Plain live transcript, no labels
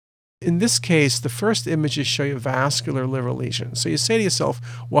In this case, the first images show you vascular liver lesion. So you say to yourself,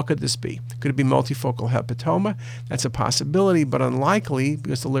 what could this be? Could it be multifocal hepatoma? That's a possibility, but unlikely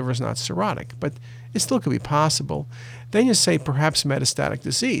because the liver is not cirrhotic. But it still could be possible. Then you say perhaps metastatic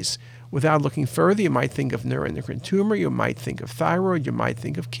disease. Without looking further, you might think of neuroendocrine tumor, you might think of thyroid, you might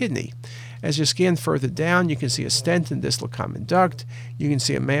think of kidney. As you scan further down, you can see a stent in distal common duct. You can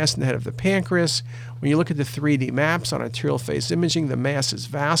see a mass in the head of the pancreas. When you look at the 3D maps on arterial phase imaging, the mass is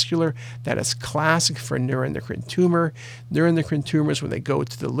vascular. That is classic for a neuroendocrine tumor. Neuroendocrine tumors, when they go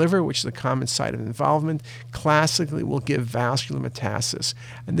to the liver, which is a common site of involvement, classically will give vascular metastasis.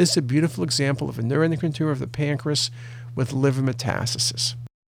 And this is a beautiful example of a neuroendocrine tumor of the pancreas with liver metastasis.